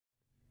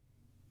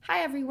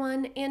Hi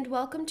everyone, and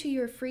welcome to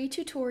your free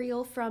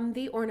tutorial from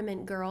the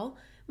Ornament Girl.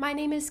 My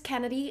name is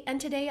Kennedy,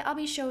 and today I'll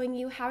be showing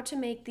you how to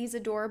make these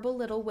adorable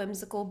little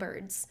whimsical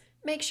birds.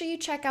 Make sure you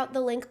check out the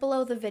link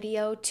below the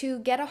video to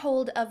get a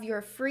hold of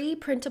your free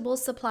printable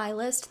supply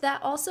list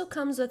that also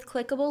comes with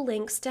clickable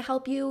links to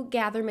help you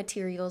gather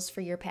materials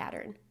for your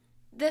pattern.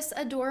 This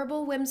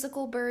adorable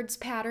whimsical birds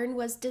pattern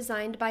was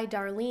designed by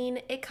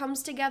Darlene. It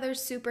comes together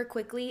super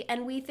quickly,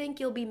 and we think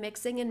you'll be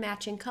mixing and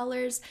matching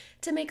colors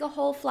to make a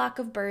whole flock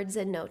of birds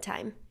in no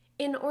time.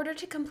 In order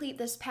to complete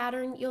this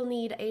pattern, you'll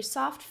need a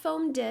soft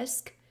foam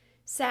disc,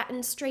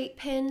 satin straight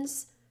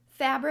pins,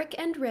 fabric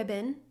and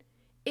ribbon.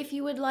 If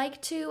you would like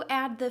to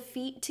add the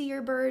feet to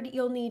your bird,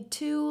 you'll need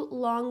 2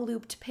 long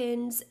looped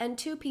pins and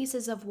 2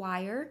 pieces of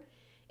wire.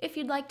 If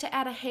you'd like to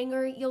add a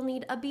hanger, you'll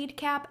need a bead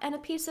cap and a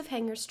piece of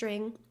hanger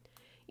string.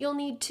 You'll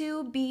need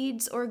 2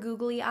 beads or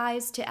googly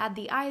eyes to add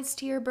the eyes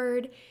to your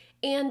bird,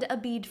 and a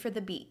bead for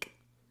the beak.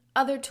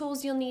 Other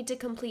tools you'll need to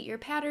complete your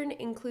pattern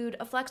include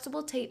a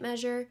flexible tape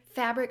measure,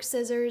 fabric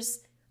scissors,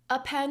 a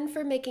pen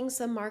for making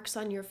some marks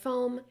on your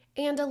foam,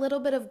 and a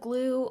little bit of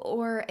glue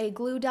or a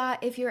glue dot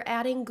if you're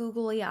adding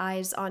googly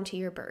eyes onto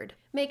your bird.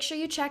 Make sure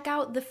you check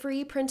out the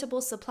free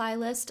printable supply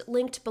list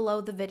linked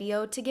below the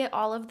video to get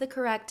all of the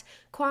correct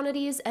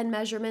quantities and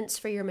measurements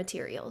for your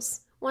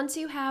materials. Once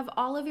you have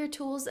all of your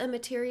tools and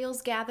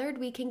materials gathered,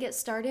 we can get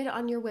started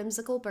on your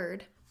whimsical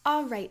bird.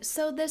 Alright,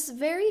 so this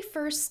very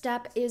first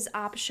step is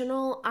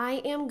optional.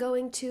 I am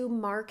going to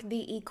mark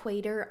the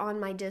equator on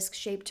my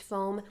disc-shaped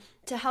foam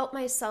to help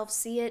myself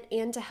see it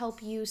and to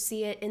help you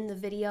see it in the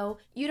video.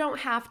 You don't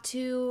have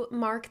to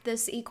mark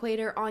this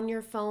equator on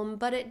your foam,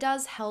 but it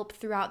does help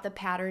throughout the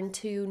pattern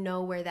to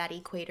know where that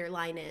equator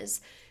line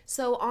is.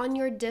 So on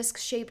your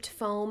disc-shaped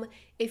foam,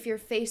 if you're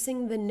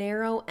facing the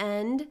narrow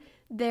end,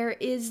 there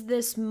is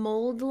this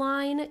mold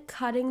line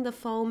cutting the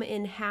foam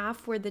in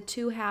half where the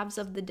 2 halves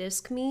of the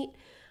disc meet.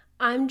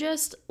 I'm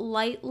just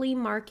lightly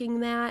marking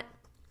that.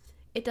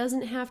 It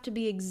doesn't have to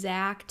be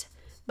exact,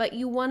 but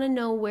you want to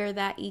know where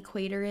that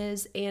equator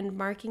is, and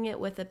marking it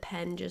with a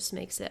pen just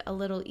makes it a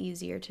little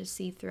easier to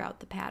see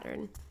throughout the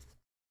pattern.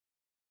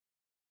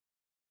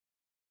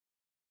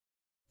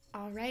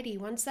 Alrighty,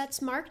 once that's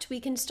marked,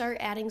 we can start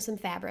adding some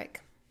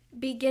fabric.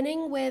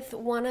 Beginning with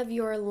one of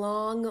your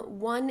long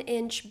 1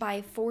 inch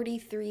by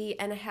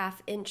 43.5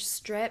 inch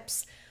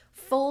strips,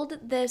 fold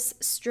this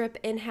strip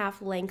in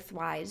half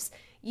lengthwise.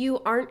 You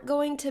aren't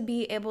going to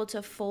be able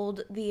to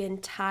fold the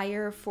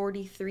entire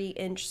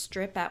 43-inch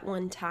strip at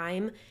one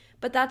time,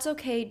 but that's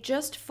okay.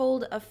 Just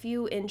fold a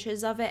few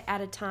inches of it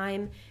at a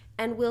time,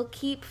 and we'll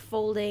keep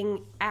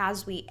folding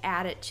as we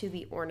add it to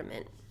the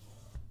ornament.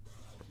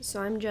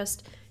 So I'm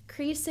just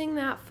creasing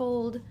that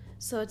fold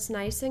so it's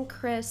nice and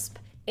crisp.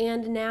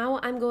 And now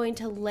I'm going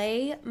to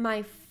lay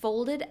my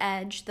folded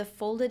edge, the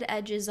folded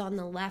edge is on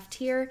the left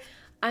here,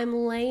 I'm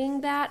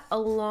laying that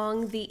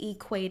along the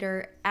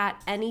equator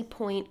at any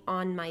point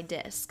on my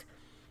disc.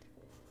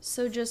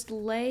 So just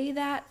lay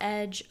that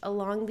edge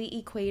along the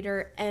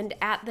equator, and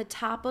at the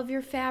top of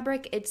your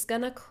fabric, it's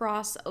gonna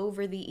cross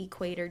over the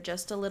equator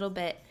just a little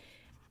bit,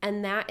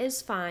 and that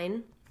is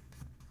fine.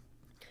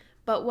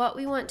 But what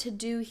we want to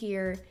do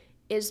here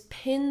is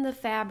pin the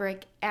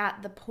fabric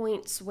at the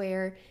points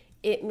where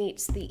it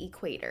meets the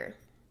equator.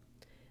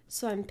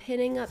 So I'm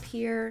pinning up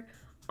here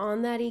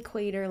on that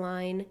equator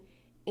line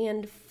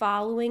and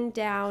following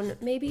down,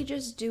 maybe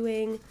just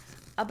doing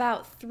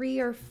about 3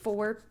 or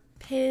 4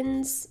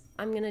 pins.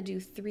 I'm gonna do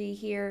 3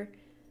 here.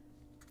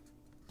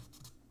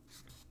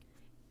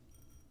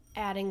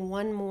 Adding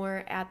 1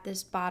 more at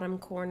this bottom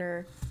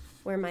corner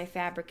where my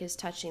fabric is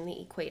touching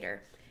the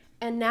equator.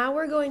 And now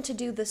we're going to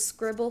do the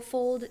scribble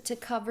fold to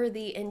cover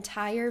the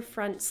entire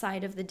front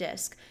side of the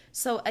disc.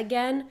 So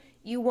again,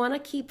 you want to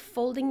keep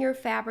folding your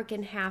fabric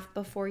in half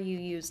before you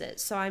use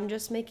it. So I'm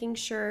just making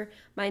sure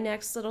my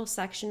next little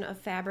section of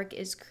fabric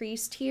is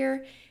creased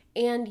here,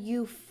 and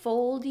you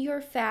fold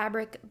your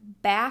fabric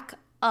back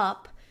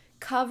up,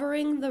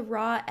 covering the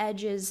raw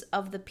edges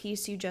of the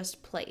piece you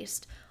just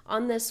placed.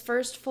 On this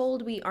first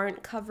fold, we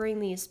aren't covering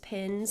these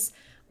pins,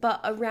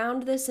 but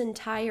around this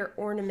entire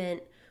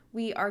ornament,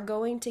 we are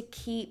going to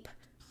keep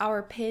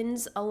our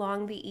pins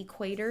along the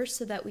equator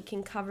so that we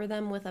can cover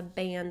them with a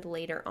band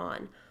later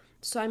on.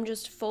 So I'm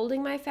just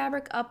folding my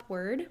fabric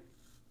upward,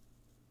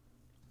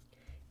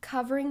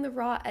 covering the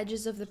raw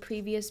edges of the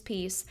previous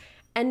piece,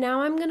 and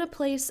now I'm going to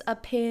place a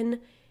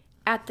pin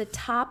at the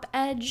top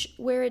edge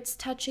where it's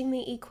touching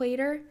the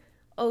equator,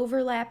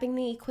 overlapping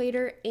the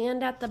equator,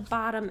 and at the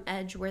bottom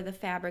edge where the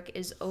fabric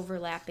is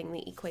overlapping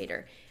the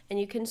equator. And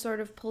you can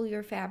sort of pull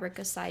your fabric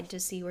aside to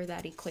see where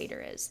that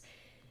equator is.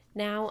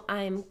 Now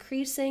I'm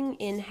creasing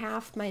in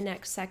half my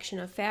next section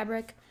of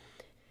fabric,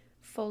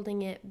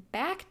 folding it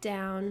back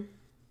down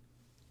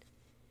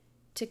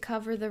to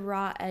cover the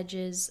raw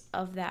edges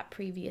of that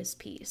previous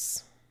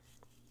piece.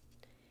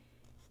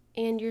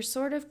 And you're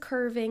sort of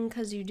curving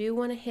because you do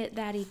want to hit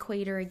that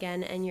equator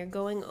again, and you're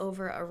going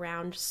over a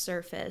round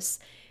surface.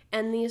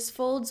 And these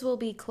folds will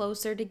be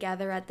closer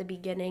together at the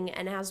beginning,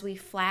 and as we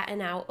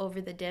flatten out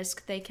over the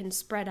disc, they can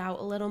spread out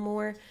a little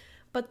more.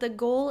 but the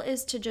goal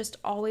is to just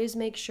always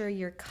make sure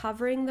you're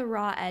covering the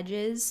raw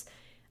edges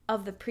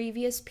of the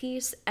previous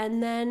piece,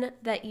 and then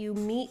that you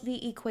meet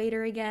the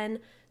equator again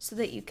so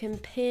that you can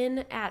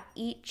pin at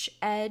each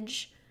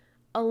edge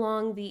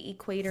along the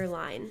equator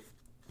line.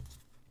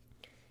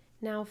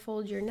 Now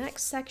fold your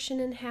next section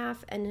in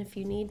half, and if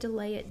you need to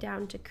lay it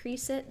down to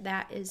crease it,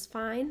 that is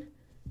fine.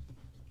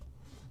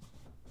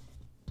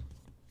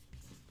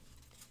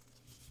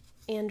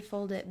 And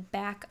fold it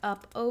back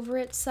up over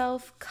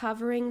itself,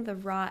 covering the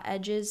raw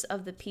edges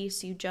of the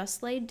piece you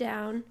just laid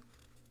down.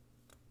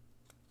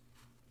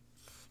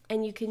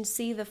 And you can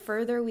see the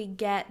further we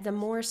get, the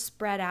more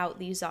spread out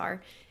these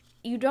are.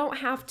 You don't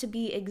have to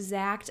be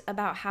exact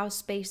about how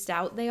spaced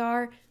out they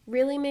are.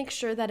 Really make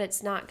sure that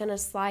it's not going to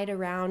slide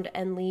around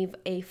and leave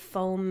a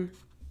foam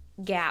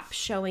gap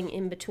showing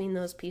in between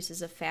those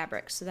pieces of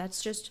fabric. So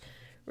that's just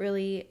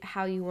really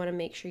how you want to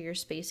make sure you're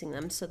spacing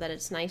them so that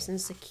it's nice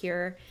and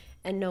secure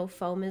and no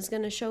foam is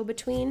going to show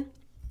between.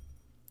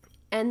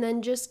 And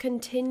then just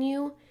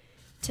continue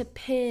to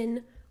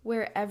pin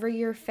wherever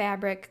your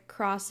fabric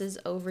crosses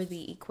over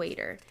the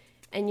equator.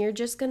 And you're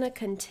just going to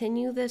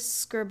continue this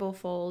scribble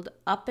fold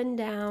up and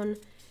down,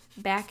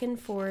 back and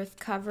forth,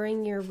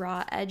 covering your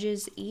raw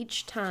edges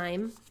each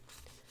time.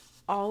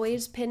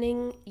 Always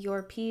pinning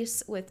your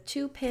piece with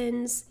 2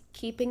 pins,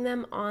 keeping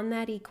them on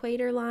that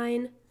equator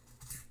line.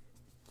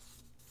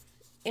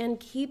 And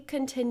keep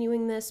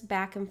continuing this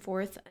back and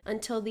forth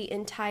until the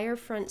entire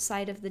front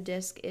side of the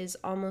disc is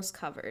almost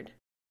covered.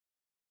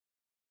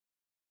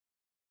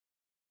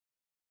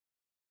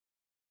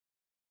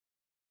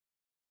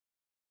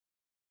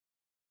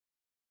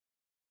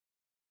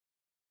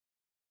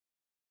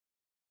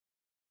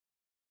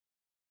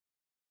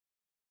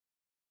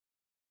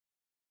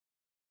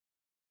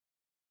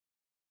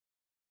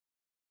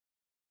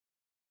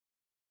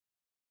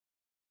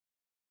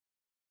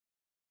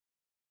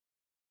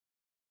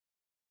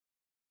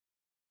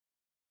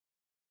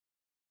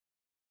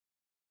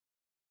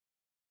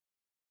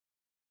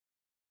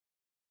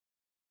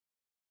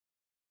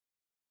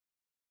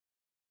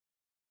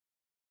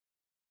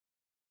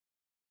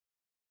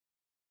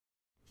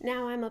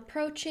 Now I'm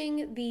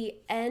approaching the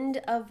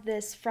end of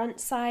this front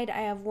side.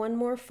 I have one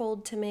more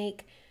fold to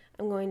make.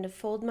 I'm going to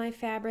fold my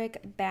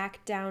fabric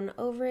back down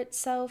over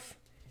itself.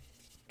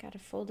 Got to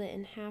fold it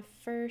in half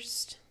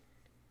first.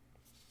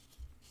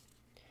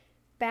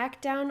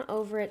 Back down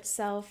over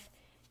itself,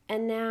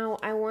 and now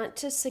I want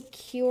to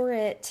secure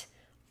it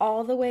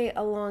all the way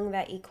along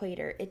that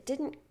equator. It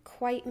didn't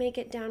quite make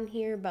it down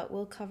here, but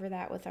we'll cover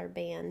that with our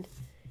band.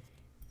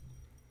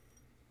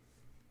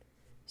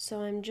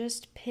 So I'm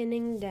just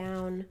pinning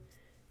down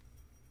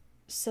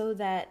so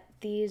that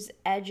these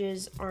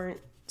edges aren't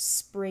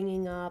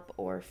springing up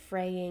or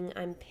fraying.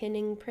 I'm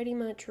pinning pretty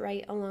much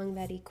right along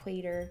that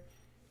equator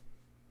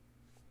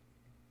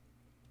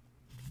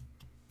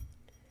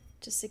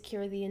to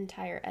secure the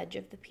entire edge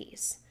of the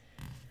piece.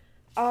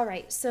 All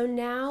right, so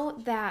now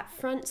that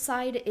front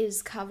side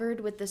is covered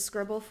with the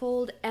scribble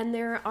fold, and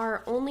there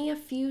are only a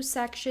few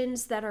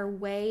sections that are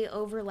way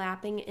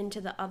overlapping into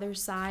the other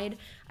side.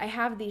 I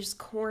have these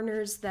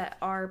corners that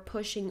are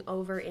pushing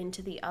over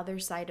into the other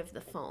side of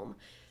the foam.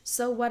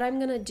 So what I'm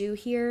gonna do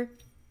here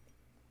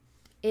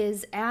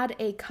is add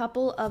a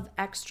couple of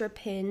extra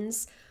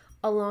pins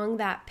along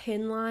that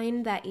pin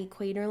line, that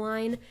equator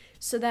line,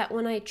 so that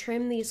when I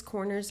trim these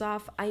corners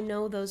off, I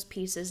know those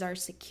pieces are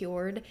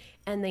secured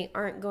and they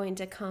aren't going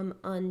to come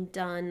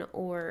undone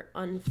or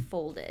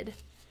unfolded.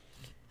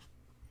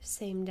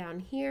 Same down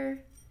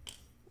here,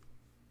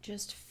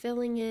 just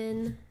filling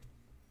in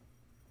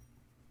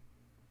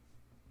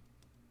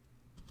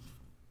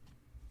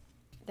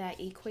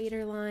that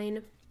equator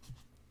line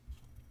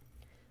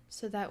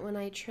so that when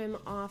I trim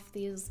off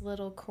these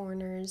little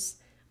corners,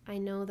 I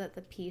know that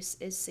the piece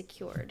is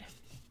secured.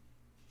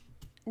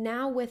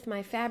 Now with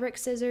my fabric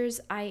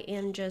scissors, I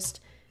am just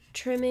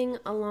trimming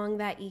along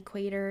that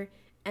equator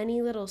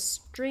any little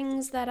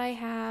strings that I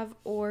have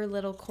or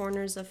little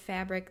corners of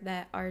fabric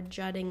that are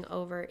jutting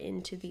over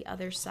into the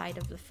other side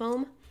of the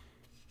foam.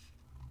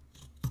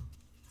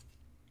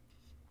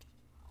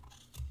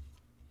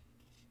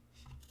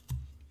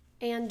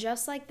 And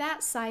just like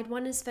that, side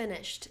 1 is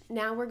finished.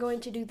 Now we're going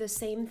to do the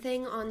same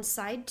thing on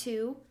side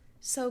 2.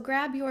 So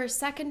grab your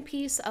second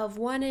piece of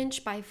 1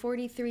 inch by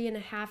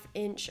 43.5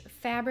 inch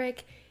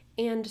fabric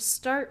and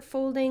start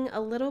folding a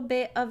little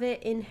bit of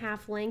it in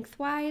half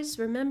lengthwise.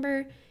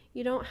 Remember,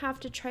 you don't have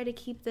to try to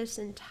keep this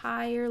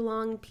entire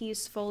long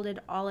piece folded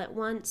all at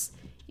once.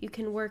 You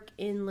can work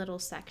in little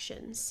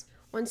sections.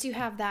 Once you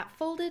have that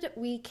folded,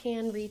 we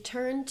can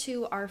return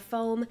to our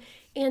foam,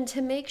 and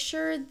to make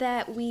sure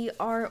that we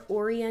are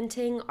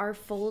orienting our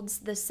folds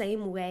the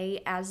same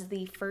way as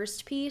the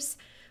first piece,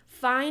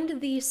 find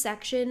the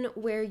section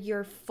where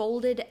your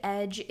folded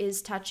edge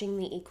is touching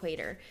the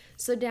equator.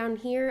 So down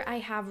here I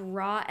have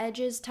raw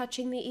edges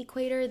touching the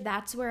equator.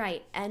 That's where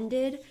I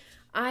ended.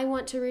 I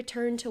want to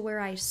return to where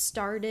I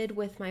started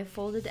with my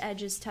folded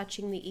edges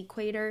touching the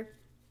equator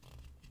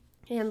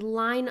and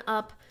line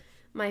up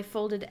my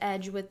folded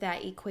edge with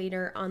that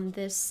equator on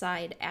this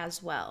side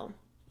as well.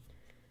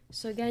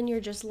 So again, you're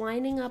just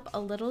lining up a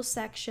little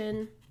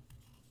section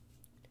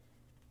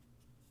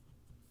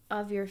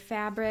of your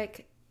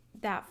fabric,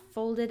 that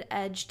folded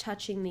edge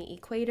touching the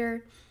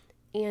equator,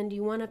 and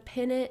you want to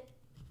pin it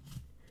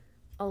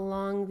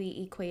along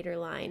the equator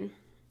line.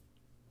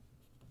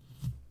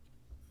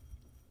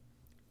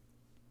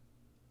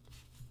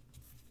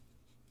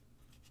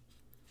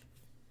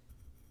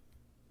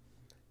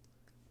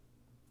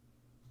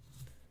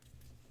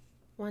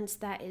 Once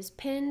that is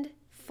pinned,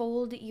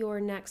 fold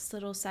your next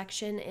little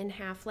section in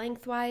half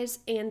lengthwise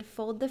and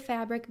fold the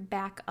fabric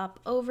back up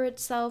over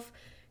itself,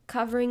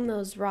 covering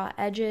those raw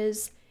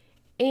edges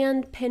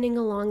and pinning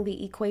along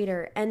the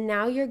equator. And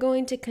now you're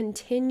going to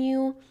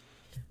continue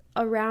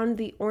around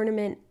the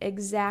ornament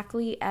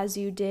exactly as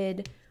you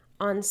did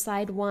on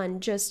side one,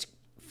 just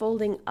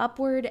folding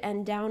upward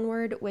and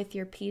downward with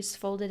your piece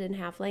folded in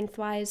half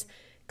lengthwise,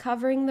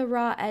 covering the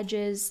raw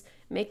edges,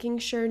 making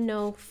sure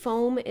no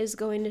foam is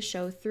going to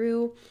show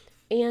through,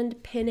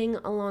 and pinning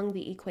along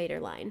the equator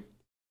line.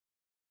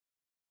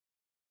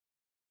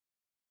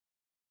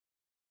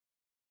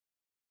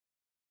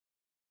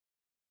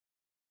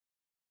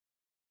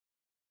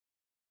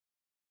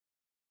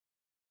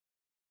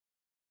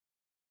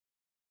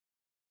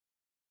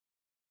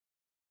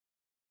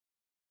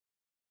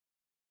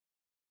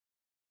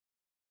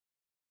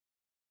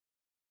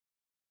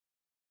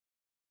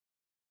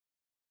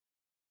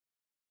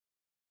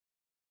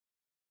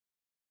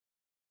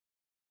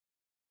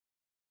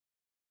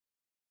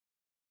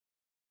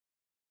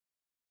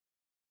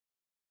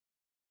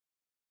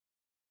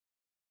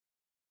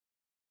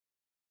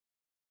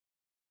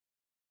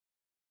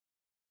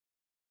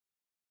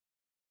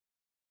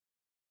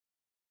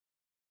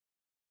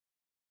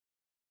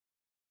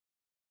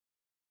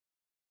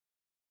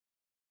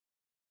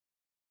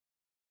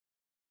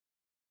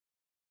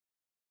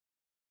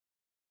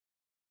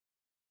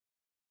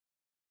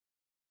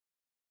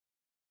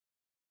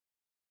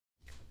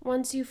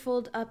 Once you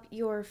fold up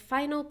your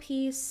final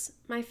piece,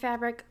 my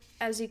fabric,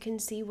 as you can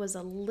see, was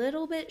a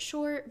little bit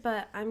short,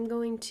 but I'm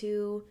going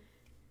to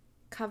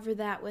cover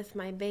that with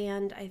my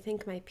band. I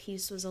think my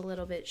piece was a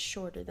little bit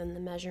shorter than the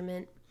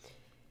measurement.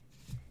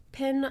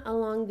 Pin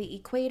along the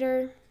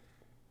equator,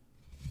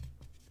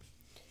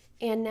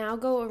 and now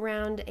go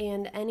around,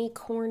 and any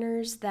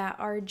corners that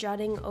are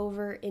jutting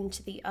over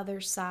into the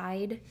other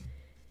side,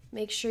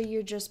 make sure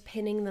you're just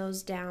pinning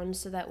those down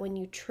so that when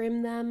you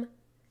trim them,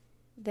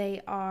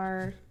 they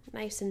are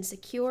nice and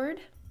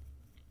secured.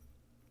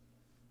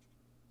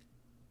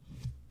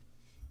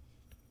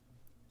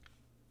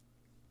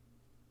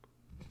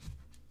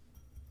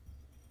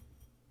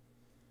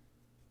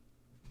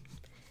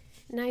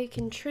 Now you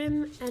can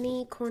trim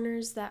any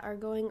corners that are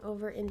going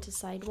over into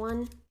side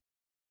one.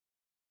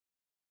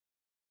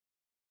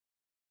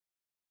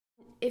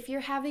 If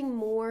you're having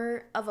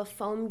more of a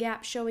foam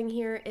gap showing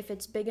here, if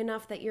it's big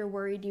enough that you're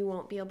worried you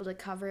won't be able to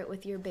cover it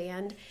with your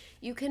band,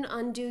 you can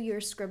undo your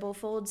scribble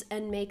folds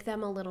and make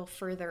them a little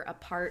further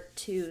apart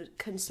to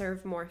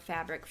conserve more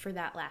fabric for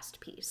that last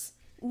piece.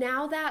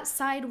 Now that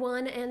side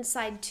one and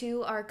side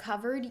two are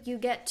covered, you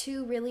get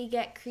to really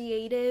get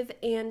creative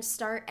and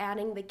start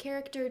adding the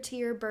character to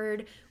your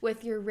bird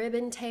with your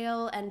ribbon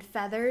tail and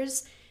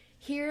feathers.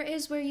 Here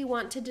is where you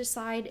want to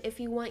decide if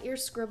you want your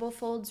scribble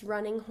folds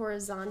running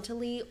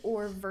horizontally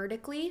or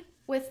vertically.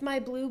 With my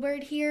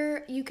bluebird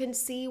here, you can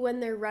see when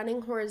they're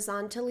running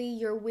horizontally,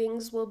 your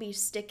wings will be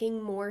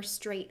sticking more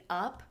straight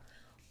up.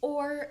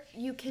 Or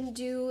you can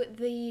do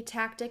the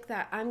tactic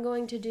that I'm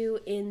going to do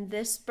in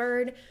this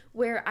bird,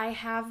 where I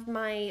have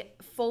my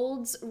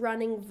folds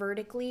running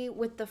vertically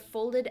with the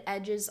folded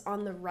edges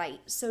on the right.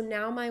 So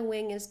now my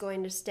wing is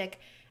going to stick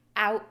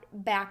out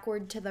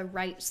backward to the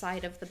right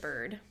side of the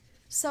bird.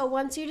 So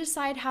once you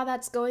decide how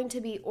that's going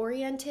to be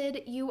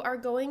oriented, you are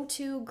going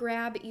to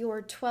grab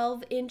your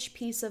 12-inch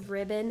piece of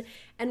ribbon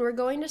and we're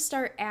going to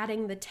start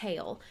adding the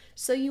tail.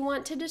 So you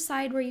want to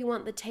decide where you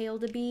want the tail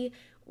to be.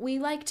 We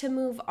like to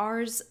move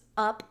ours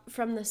up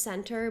from the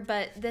center,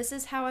 but this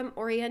is how I'm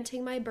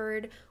orienting my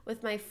bird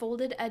with my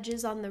folded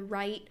edges on the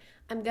right.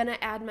 I'm going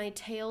to add my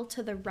tail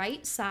to the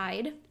right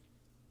side.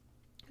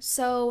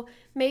 So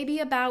maybe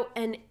about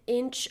an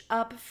inch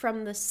up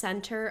from the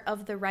center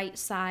of the right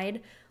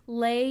side.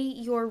 Lay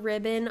your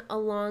ribbon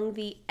along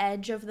the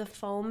edge of the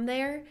foam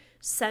there,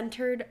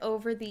 centered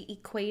over the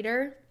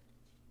equator,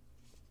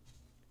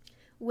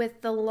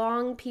 with the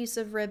long piece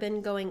of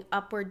ribbon going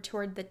upward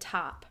toward the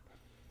top.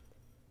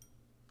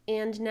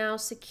 And now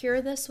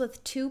secure this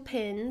with 2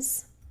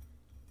 pins.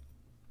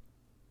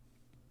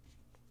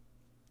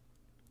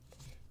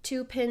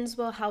 2 pins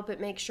will help it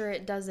make sure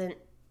it doesn't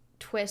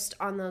twist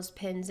on those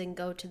pins and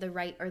go to the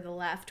right or the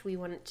left. We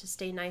want it to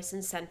stay nice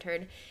and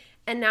centered.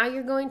 And now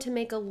you're going to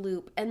make a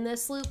loop, and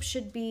this loop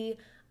should be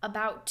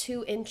about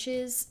 2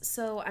 inches.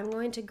 So I'm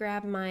going to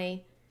grab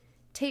my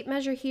tape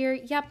measure here.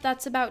 Yep,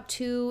 that's about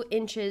 2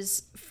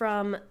 inches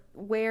from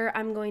where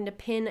I'm going to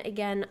pin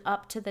again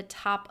up to the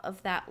top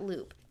of that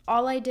loop.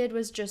 All I did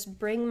was just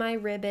bring my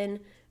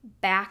ribbon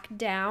back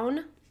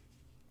down,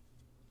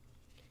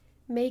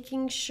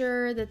 making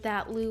sure that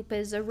that loop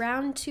is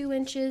around 2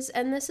 inches,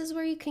 and this is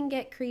where you can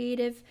get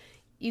creative.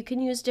 You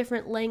can use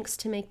different lengths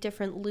to make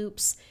different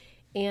loops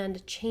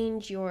and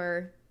change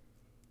your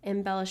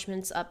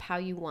embellishments up how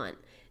you want.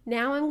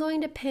 Now I'm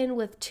going to pin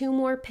with 2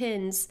 more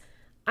pins.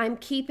 I'm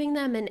keeping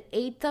them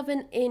 1/8 of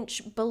an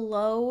inch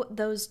below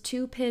those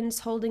 2 pins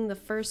holding the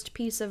first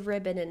piece of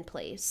ribbon in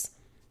place.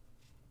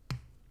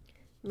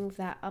 Move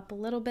that up a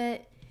little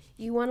bit.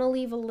 You want to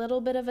leave a little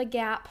bit of a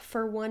gap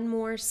for 1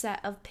 more set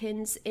of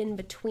pins in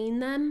between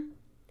them.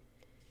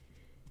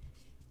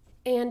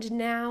 And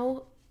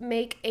now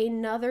make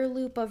another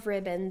loop of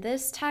ribbon.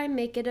 This time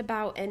make it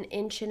about 1.5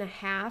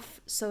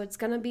 inches, so it's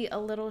going to be a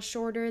little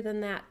shorter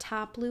than that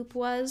top loop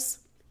was.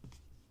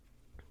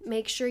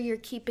 Make sure you're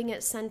keeping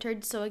it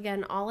centered. So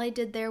again, all I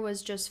did there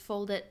was just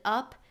fold it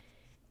up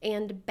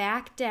and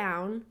back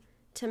down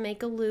to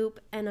make a loop,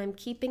 and I'm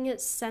keeping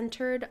it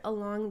centered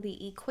along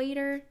the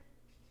equator.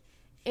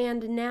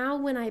 And now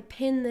when I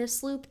pin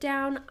this loop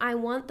down, I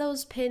want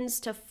those pins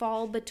to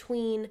fall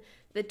between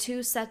the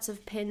 2 sets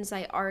of pins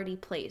I already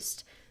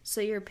placed. So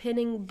you're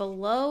pinning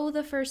below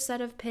the first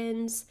set of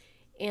pins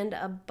and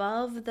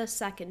above the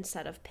second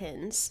set of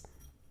pins.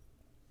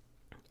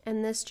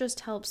 And this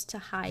just helps to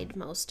hide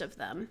most of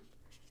them.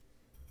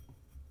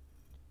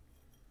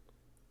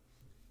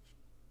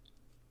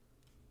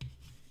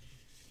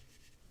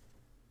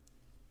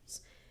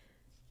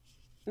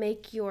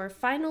 Make your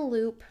final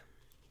loop,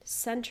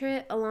 center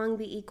it along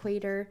the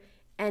equator,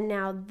 and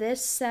now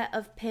this set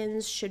of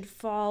pins should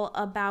fall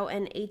about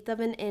 1/8 of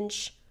an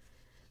inch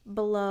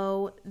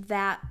below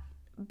that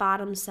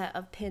bottom set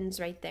of pins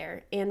right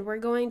there. And we're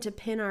going to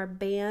pin our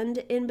band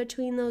in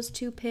between those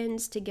 2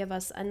 pins to give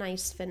us a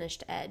nice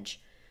finished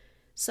edge.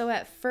 So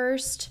at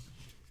first,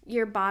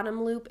 your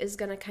bottom loop is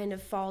going to kind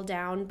of fall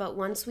down, but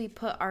once we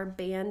put our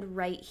band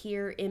right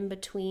here in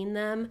between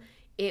them,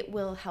 it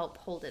will help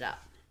hold it up.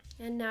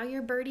 And now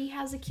your birdie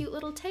has a cute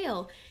little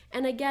tail.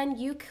 And again,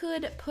 you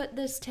could put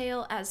this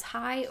tail as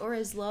high or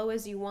as low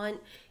as you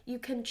want. You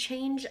can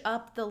change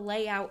up the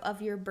layout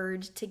of your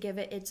bird to give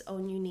it its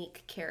own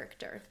unique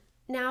character.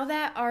 Now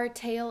that our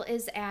tail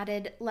is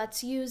added,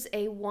 let's use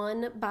a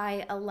 1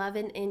 by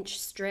 11 inch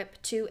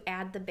strip to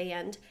add the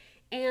band.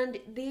 And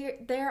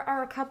there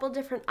are a couple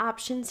different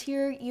options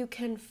here. You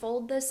can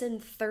fold this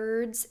in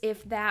thirds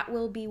if that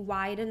will be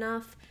wide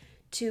enough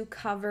to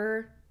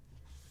cover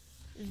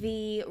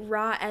the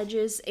raw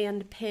edges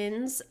and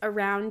pins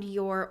around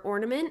your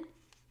ornament.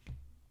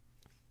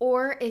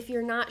 Or if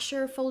you're not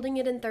sure folding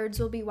it in thirds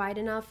will be wide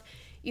enough,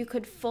 you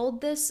could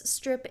fold this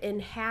strip in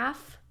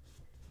half,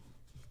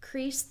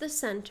 crease the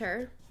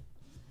center,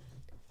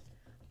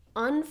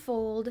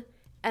 unfold,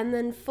 and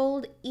then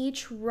fold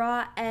each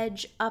raw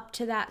edge up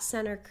to that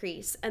center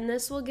crease. And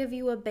this will give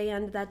you a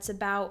band that's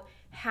about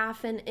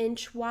 1/2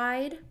 inch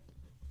wide.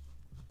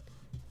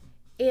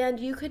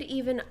 And you could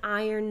even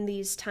iron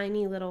these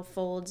tiny little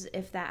folds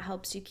if that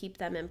helps you keep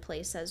them in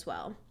place as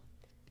well.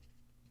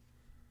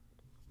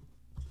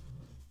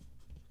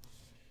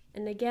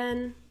 And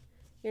again,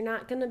 you're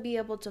not going to be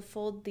able to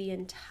fold the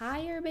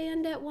entire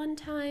band at one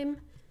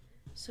time,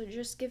 so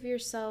just give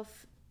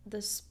yourself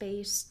the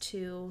space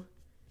to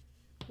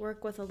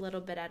work with a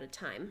little bit at a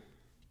time.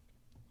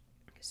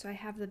 So I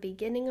have the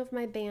beginning of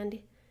my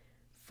band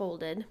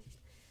folded.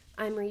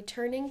 I'm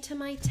returning to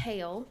my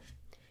tail,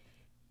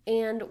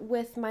 and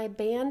with my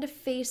band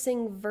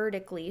facing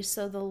vertically,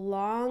 so the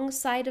long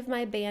side of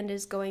my band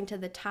is going to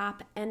the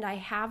top and I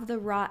have the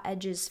raw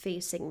edges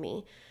facing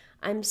me.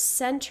 I'm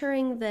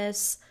centering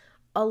this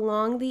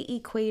along the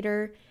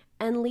equator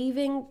and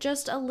leaving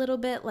just a little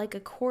bit, like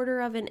 1/4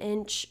 of an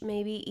inch,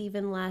 maybe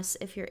even less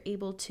if you're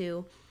able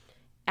to,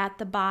 at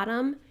the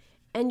bottom.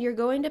 And you're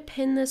going to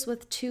pin this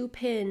with 2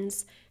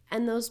 pins,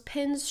 and those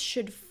pins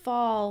should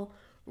fall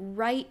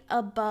right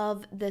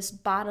above this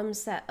bottom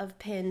set of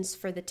pins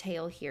for the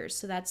tail here.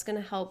 So that's going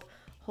to help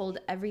hold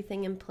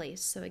everything in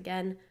place. So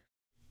again,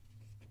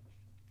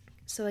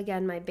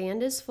 my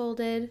band is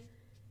folded.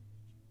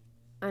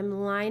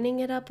 I'm lining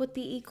it up with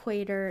the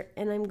equator,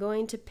 and I'm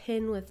going to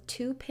pin with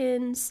 2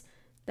 pins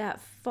that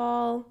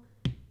fall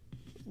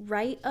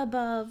right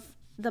above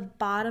the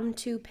bottom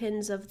 2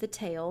 pins of the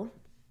tail.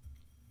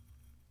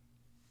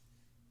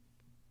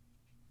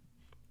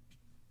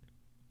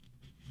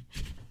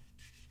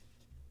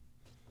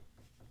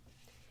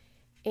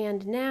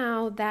 And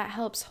now that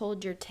helps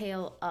hold your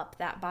tail up.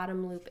 That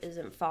bottom loop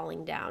isn't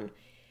falling down.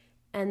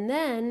 And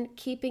then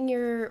keeping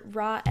your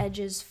raw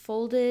edges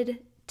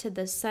folded to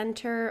the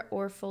center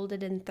or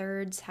folded in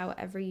thirds,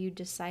 however you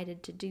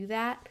decided to do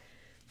that,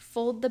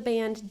 fold the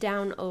band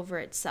down over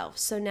itself.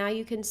 So now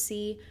you can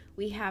see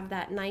we have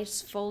that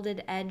nice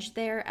folded edge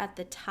there at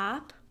the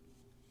top.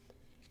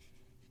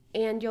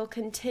 And you'll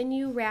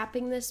continue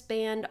wrapping this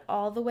band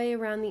all the way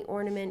around the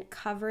ornament,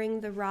 covering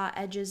the raw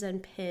edges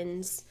and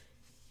pins.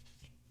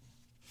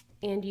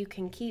 And you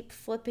can keep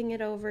flipping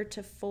it over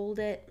to fold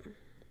it.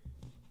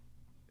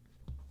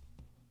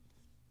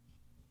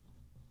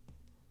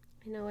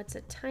 I know it's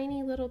a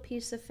tiny little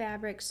piece of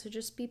fabric, so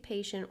just be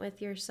patient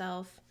with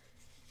yourself.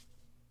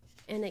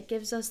 and it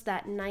gives us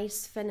that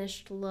nice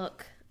finished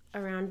look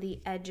around the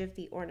edge of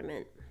the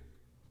ornament.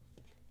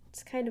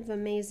 It's kind of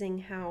amazing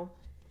how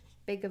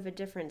big of a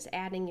difference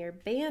adding your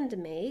band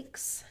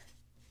makes.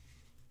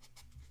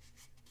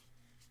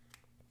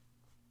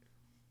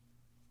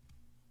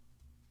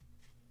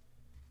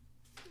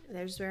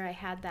 There's where I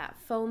had that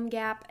foam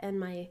gap and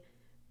my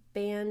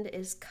band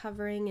is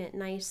covering it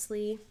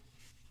nicely.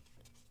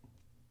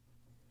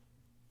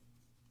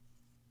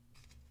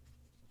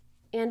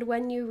 And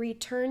when you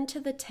return to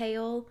the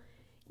tail,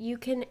 you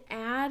can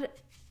add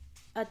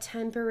a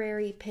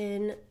temporary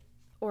pin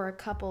or a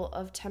couple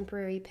of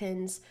temporary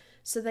pins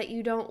so that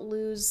you don't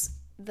lose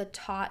the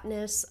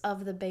tautness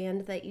of the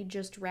band that you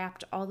just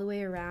wrapped all the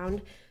way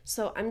around.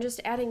 So I'm just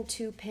adding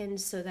 2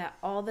 pins so that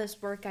all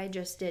this work I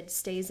just did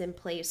stays in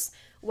place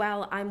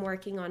while I'm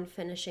working on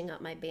finishing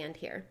up my band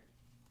here.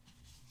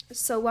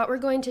 So what we're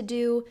going to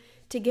do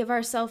to give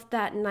ourselves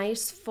that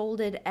nice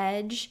folded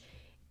edge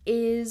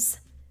is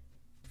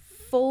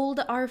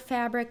fold our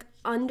fabric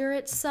under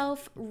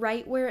itself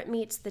right where it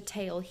meets the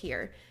tail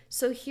here.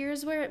 So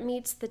here's where it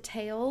meets the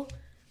tail.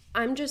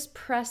 I'm just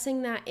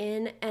pressing that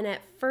in, and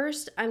at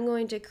first I'm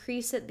going to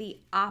crease it the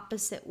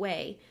opposite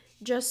way,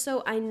 just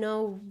so I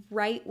know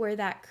right where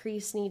that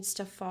crease needs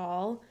to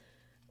fall.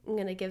 I'm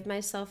going to give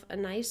myself a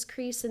nice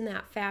crease in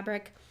that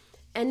fabric,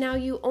 and now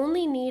you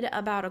only need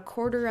about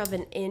 1/4 of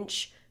an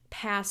inch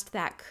past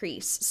that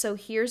crease. So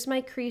here's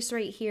my crease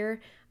right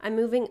here. I'm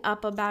moving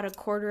up about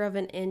 1/4 of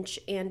an inch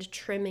and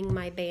trimming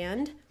my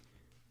band.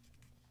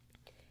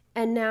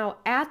 And now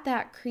at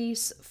that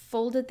crease,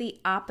 fold it the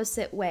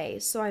opposite way.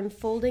 So I'm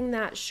folding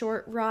that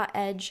short raw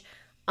edge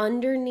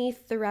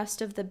underneath the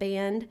rest of the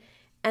band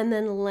and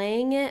then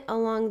laying it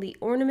along the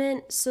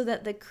ornament so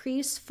that the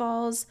crease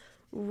falls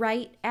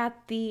right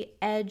at the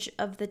edge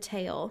of the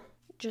tail,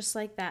 just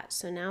like that.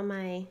 So now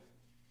my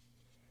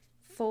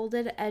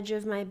folded edge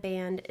of my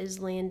band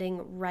is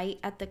landing right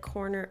at the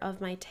corner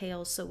of my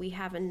tail, so we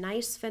have a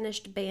nice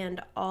finished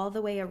band all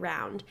the way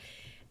around.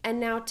 And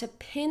now to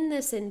pin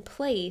this in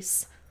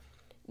place,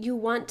 you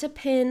want to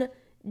pin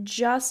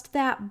just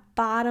that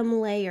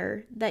bottom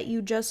layer that you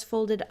just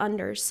folded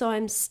under. So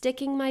I'm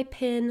sticking my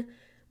pin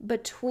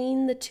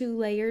between the 2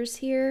 layers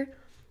here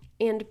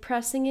and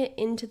pressing it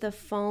into the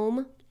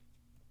foam,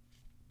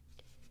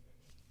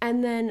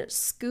 and then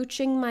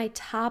scooching my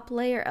top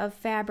layer of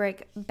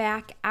fabric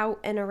back out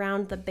and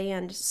around the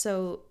band,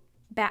 so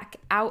back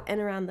out and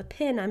around the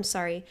pin, I'm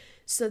sorry,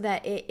 so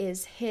that it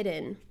is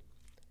hidden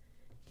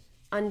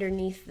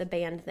underneath the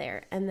band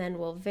there. And then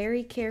we'll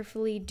very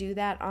carefully do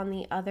that on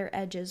the other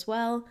edge as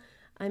well.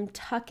 I'm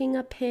tucking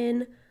a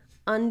pin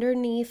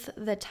underneath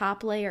the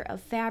top layer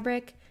of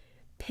fabric,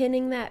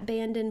 pinning that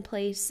band in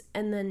place,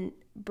 and then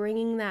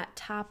bringing that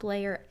top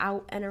layer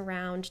out and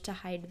around to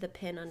hide the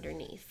pin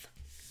underneath.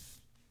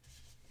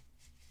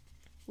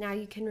 Now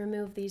you can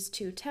remove these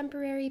 2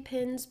 temporary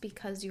pins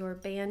because your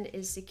band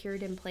is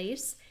secured in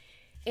place.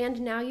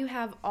 And now you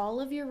have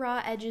all of your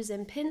raw edges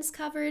and pins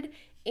covered,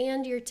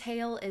 and your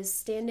tail is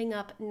standing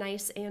up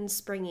nice and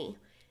springy.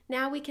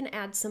 Now we can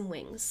add some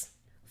wings.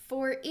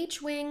 For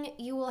each wing,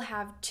 you will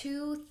have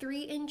 2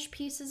 3-inch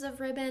pieces of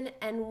ribbon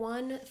and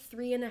 1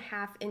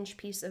 3.5-inch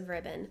piece of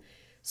ribbon.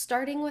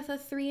 Starting with a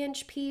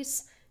 3-inch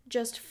piece,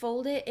 just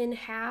fold it in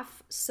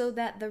half so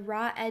that the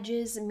raw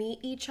edges meet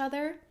each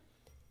other,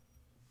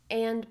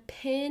 and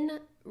pin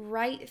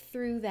right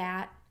through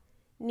that.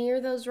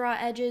 Near those raw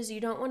edges, you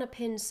don't want to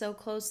pin so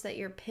close that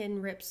your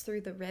pin rips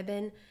through the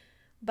ribbon,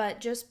 but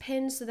just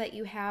pin so that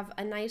you have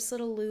a nice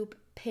little loop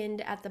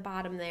pinned at the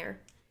bottom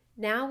there.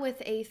 Now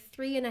with a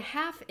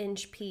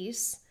 3.5-inch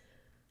piece,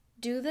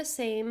 do the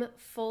same,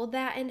 fold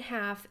that in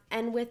half,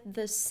 and with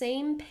the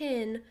same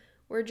pin,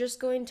 we're just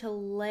going to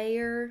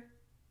layer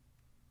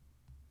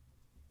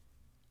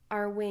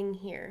our wing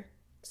here.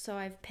 So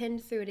I've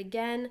pinned through it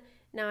again.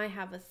 Now I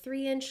have a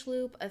 3-inch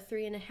loop, a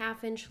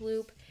 3.5-inch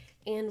loop,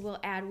 and we'll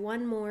add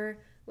one more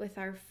with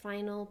our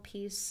final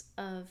piece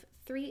of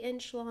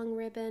 3-inch long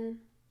ribbon.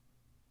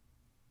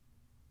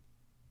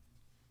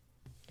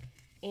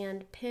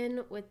 And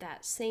pin with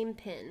that same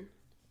pin.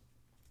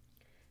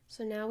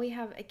 So now we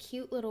have a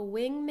cute little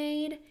wing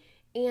made,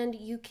 and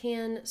you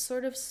can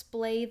sort of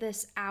splay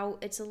this out.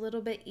 It's a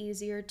little bit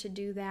easier to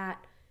do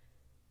that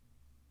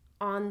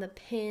on the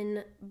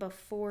pin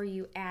before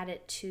you add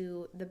it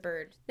to the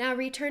bird. Now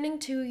returning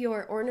to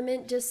your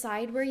ornament,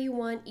 decide where you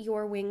want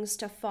your wings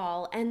to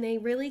fall, and they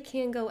really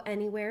can go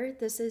anywhere.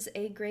 This is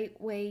a great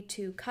way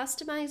to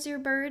customize your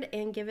bird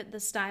and give it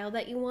the style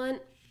that you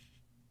want.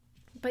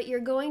 But you're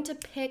going to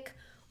pick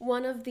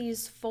one of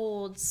these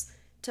folds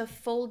to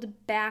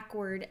fold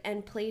backward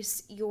and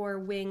place your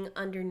wing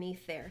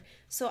underneath there.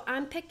 So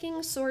I'm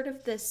picking sort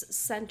of this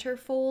center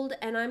fold,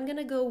 and I'm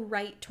gonna go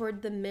right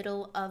toward the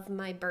middle of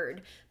my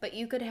bird. But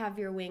you could have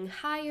your wing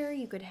higher,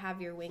 you could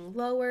have your wing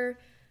lower.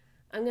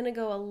 I'm gonna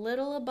go a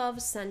little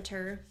above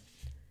center,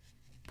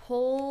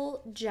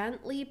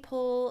 gently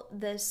pull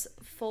this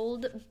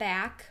fold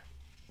back,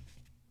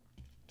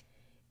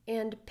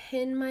 and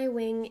pin my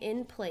wing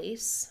in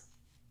place.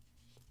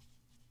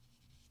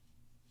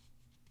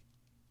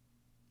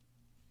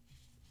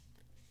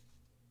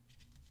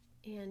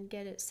 and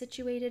get it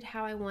situated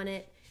how I want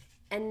it.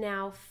 And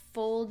now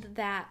fold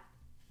that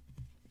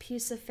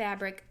piece of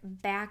fabric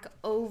back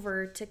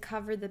over to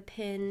cover the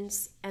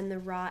pins and the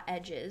raw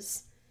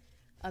edges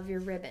of your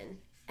ribbon.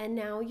 And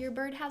now your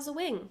bird has a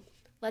wing.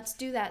 Let's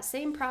do that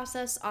same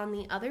process on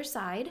the other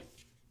side.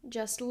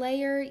 Just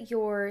layer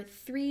your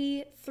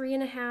 3,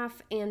 3.5,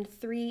 and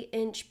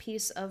 3-inch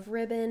piece of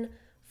ribbon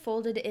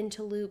folded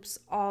into loops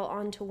all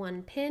onto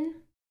one pin.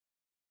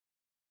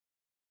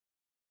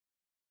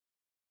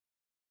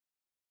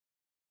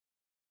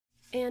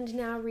 And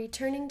now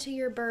returning to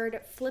your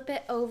bird, flip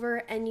it over,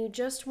 and you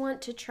just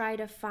want to try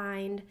to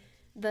find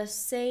the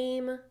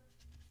same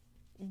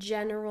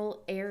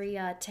general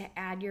area to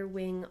add your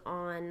wing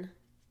on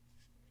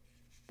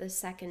the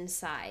second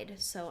side.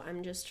 So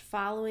I'm just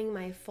following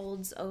my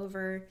folds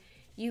over.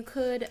 You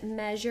could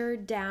measure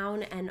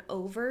down and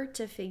over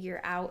to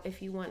figure out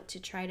if you want to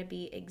try to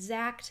be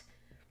exact.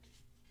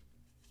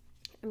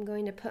 I'm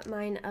going to put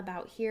mine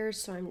about here,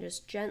 so I'm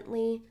just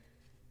gently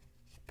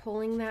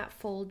pulling that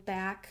fold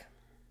back,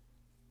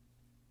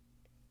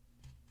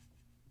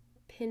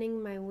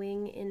 pinning my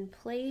wing in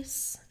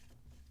place,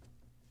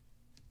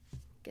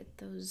 get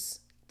those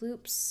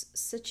loops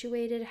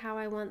situated how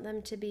I want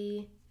them to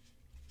be,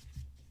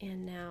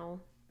 and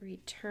now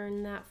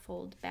return that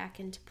fold back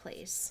into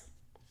place.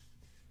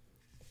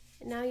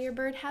 And now your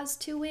bird has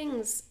 2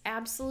 wings,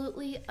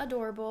 absolutely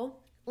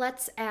adorable.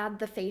 Let's add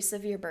the face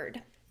of your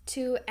bird.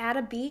 To add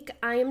a beak,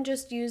 I am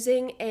just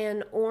using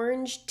an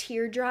orange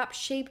teardrop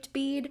shaped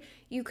bead.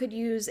 You could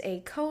use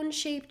a cone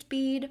shaped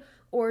bead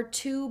or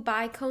 2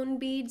 bicone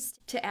beads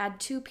to add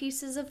 2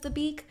 pieces of the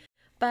beak,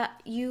 but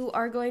you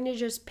are going to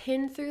just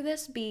pin through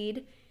this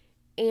bead,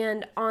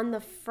 and on the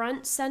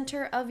front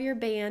center of your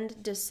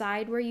band,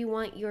 decide where you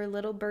want your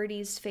little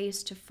birdie's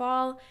face to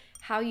fall,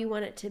 how you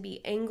want it to be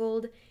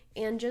angled,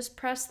 and just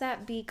press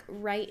that beak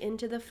right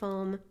into the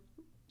foam,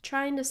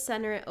 trying to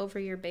center it over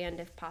your band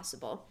if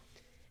possible.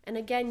 And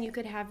again, you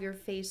could have your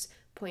face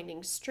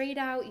pointing straight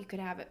out, you could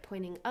have it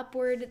pointing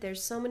upward.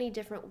 There's so many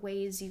different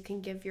ways you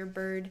can give your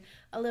bird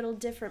a little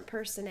different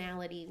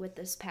personality with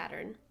this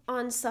pattern.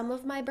 On some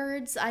of my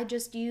birds, I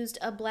just used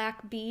a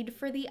black bead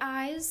for the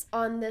eyes.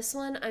 On this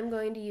one, I'm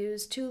going to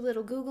use 2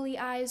 little googly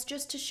eyes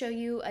just to show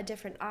you a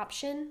different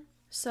option.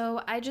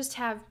 So I just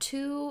have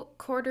 2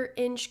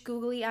 1/4-inch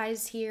googly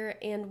eyes here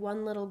and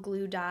 1 little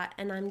glue dot,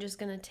 and I'm just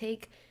going to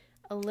take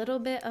a little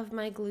bit of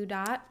my glue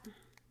dot,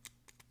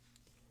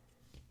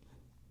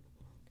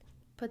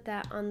 put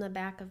that on the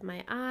back of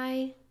my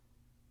eye,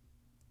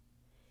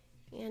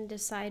 and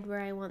decide where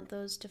I want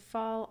those to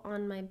fall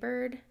on my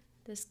bird.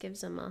 This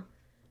gives them a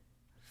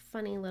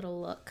funny little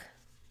look.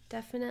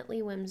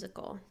 Definitely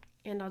whimsical.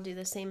 And I'll do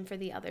the same for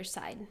the other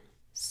side.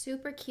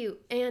 Super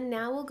cute. And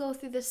now we'll go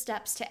through the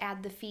steps to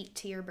add the feet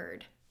to your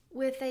bird.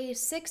 With a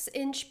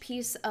 6-inch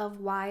piece of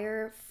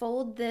wire,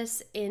 fold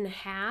this in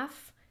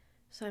half.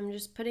 So I'm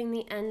just putting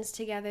the ends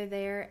together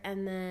there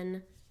and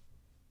then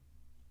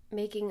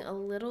making a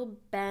little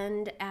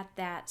bend at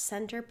that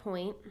center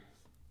point.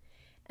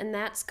 And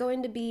that's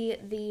going to be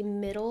the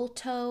middle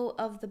toe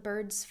of the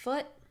bird's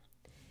foot.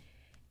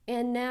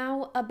 And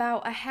now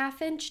about a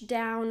 1/2 inch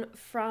down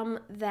from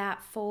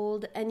that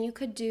fold, and you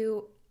could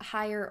do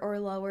higher or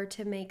lower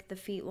to make the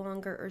feet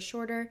longer or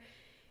shorter,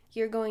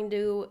 you're going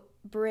to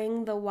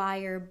bring the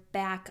wire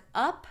back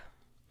up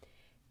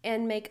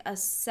and make a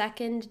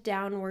second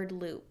downward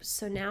loop.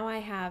 So now I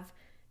have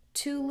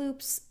 2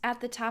 loops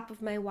at the top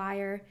of my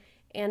wire,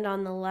 and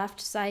on the left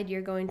side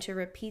you're going to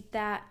repeat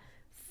that,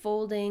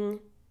 folding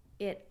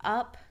it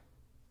up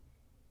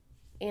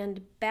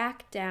and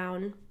back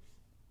down.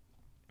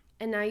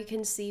 And now you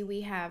can see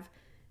we have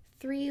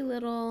 3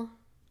 little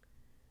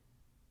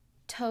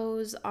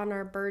toes on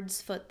our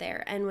bird's foot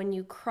there. And when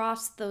you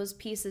cross those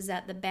pieces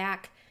at the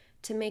back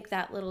to make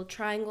that little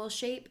triangle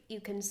shape, you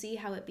can see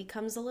how it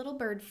becomes a little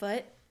bird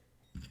foot.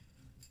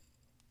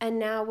 And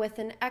now with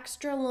an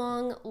extra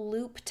long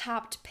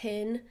loop-topped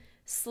pin,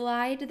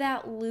 slide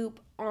that loop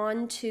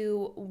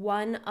onto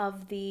one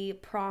of the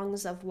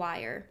prongs of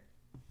wire.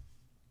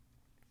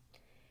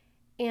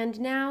 And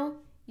now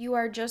you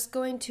are just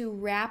going to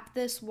wrap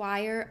this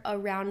wire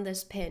around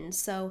this pin.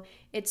 So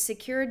it's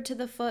secured to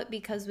the foot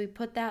because we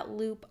put that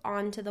loop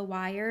onto the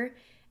wire.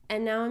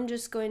 And now I'm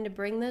just going to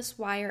bring this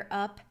wire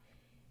up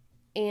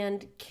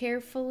and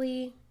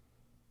carefully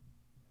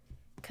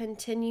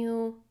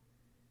continue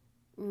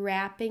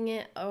wrapping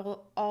it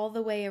all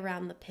the way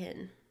around the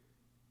pin.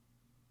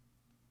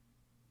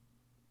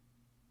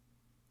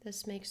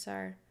 This makes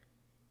our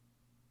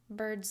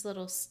bird's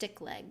little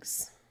stick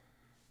legs.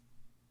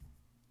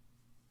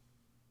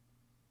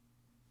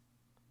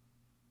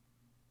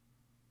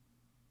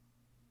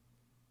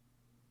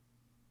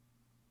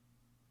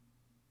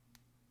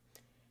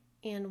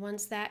 And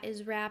once that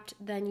is wrapped,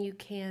 then you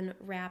can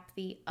wrap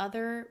the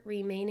other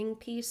remaining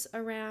piece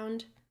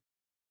around.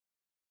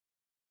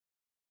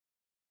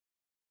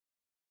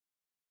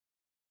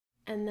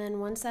 And then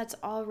once that's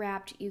all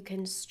wrapped, you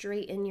can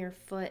straighten your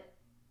foot,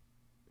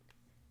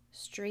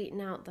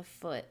 straighten out the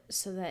foot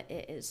so that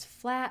it is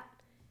flat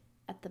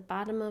at the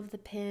bottom of the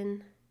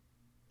pin.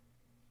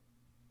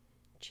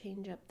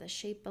 Change up the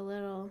shape a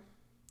little.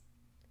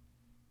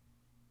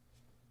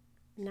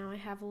 Now I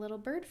have a little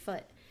bird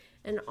foot,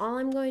 and all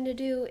I'm going to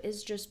do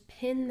is just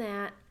pin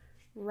that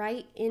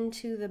right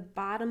into the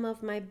bottom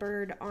of my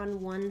bird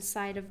on one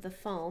side of the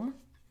foam.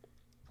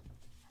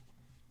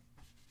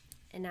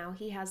 And now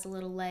he has a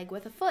little leg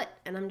with a foot,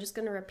 and I'm just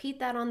going to repeat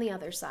that on the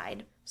other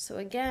side. So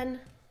again,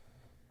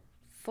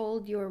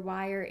 fold your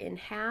wire in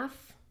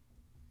half.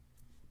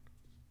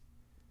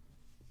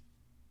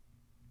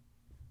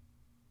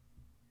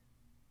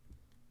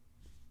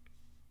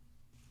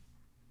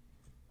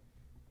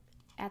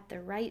 At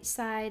the right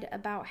side,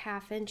 about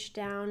 1/2 inch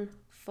down,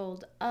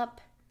 fold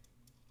up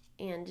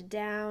and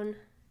down.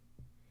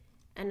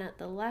 And at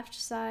the left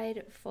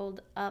side,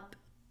 fold up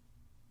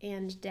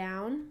and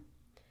down.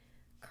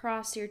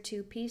 Cross your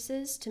 2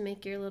 pieces to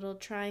make your little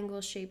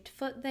triangle shaped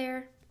foot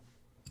there.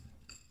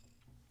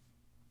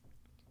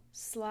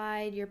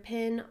 Slide your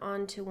pin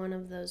onto one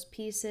of those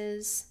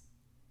pieces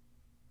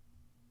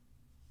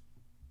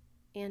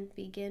and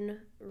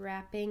begin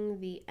wrapping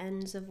the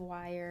ends of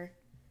wire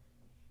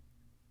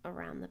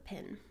around the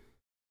pin.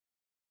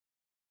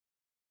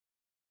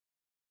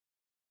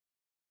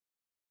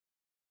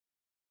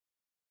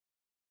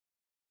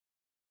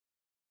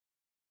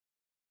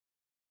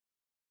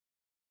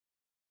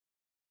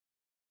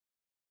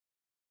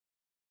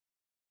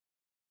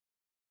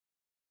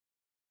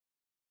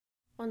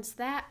 Once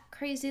that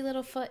crazy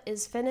little foot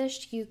is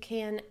finished, you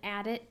can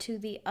add it to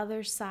the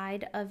other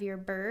side of your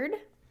bird.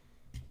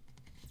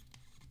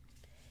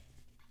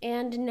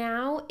 And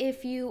now,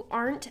 if you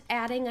aren't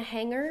adding a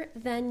hanger,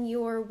 then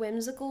your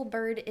whimsical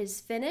bird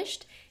is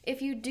finished.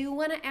 If you do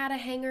want to add a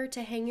hanger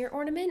to hang your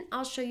ornament,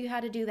 I'll show you how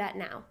to do that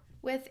now.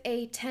 With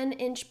a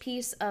 10-inch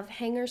piece of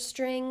hanger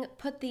string,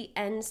 put the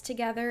ends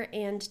together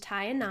and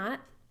tie a knot.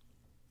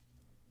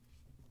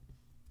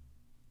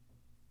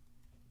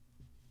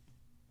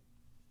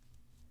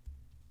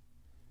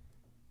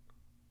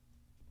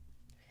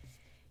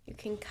 You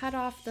can cut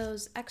off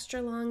those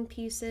extra long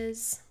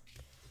pieces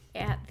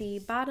at the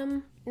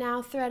bottom.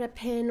 Now thread a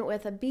pin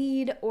with a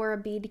bead or a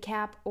bead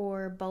cap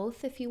or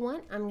both if you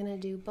want. I'm going to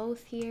do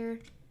both here.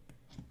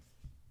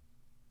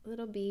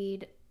 Little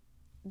bead,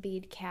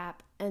 bead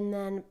cap, and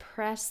then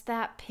press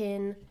that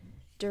pin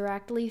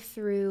directly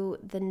through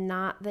the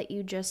knot that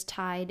you just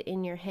tied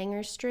in your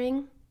hanger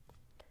string.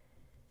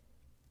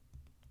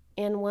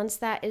 And once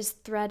that is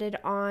threaded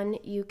on,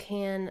 you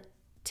can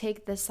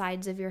take the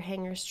sides of your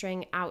hanger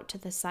string out to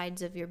the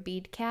sides of your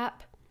bead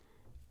cap.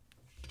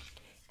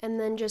 And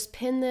then just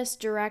pin this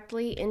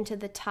directly into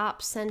the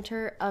top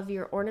center of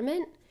your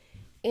ornament.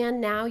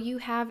 And now you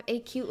have a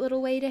cute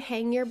little way to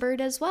hang your bird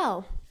as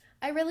well.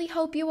 I really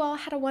hope you all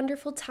had a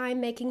wonderful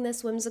time making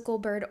this whimsical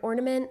bird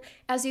ornament.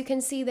 As you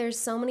can see, there's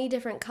so many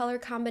different color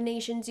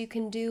combinations you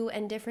can do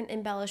and different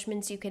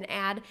embellishments you can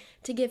add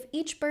to give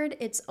each bird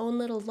its own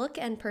little look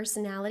and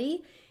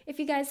personality. If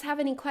you guys have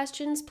any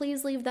questions,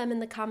 please leave them in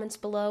the comments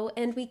below,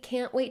 and we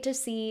can't wait to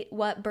see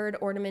what bird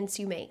ornaments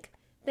you make.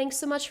 Thanks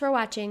so much for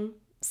watching.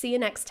 See you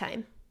next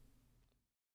time.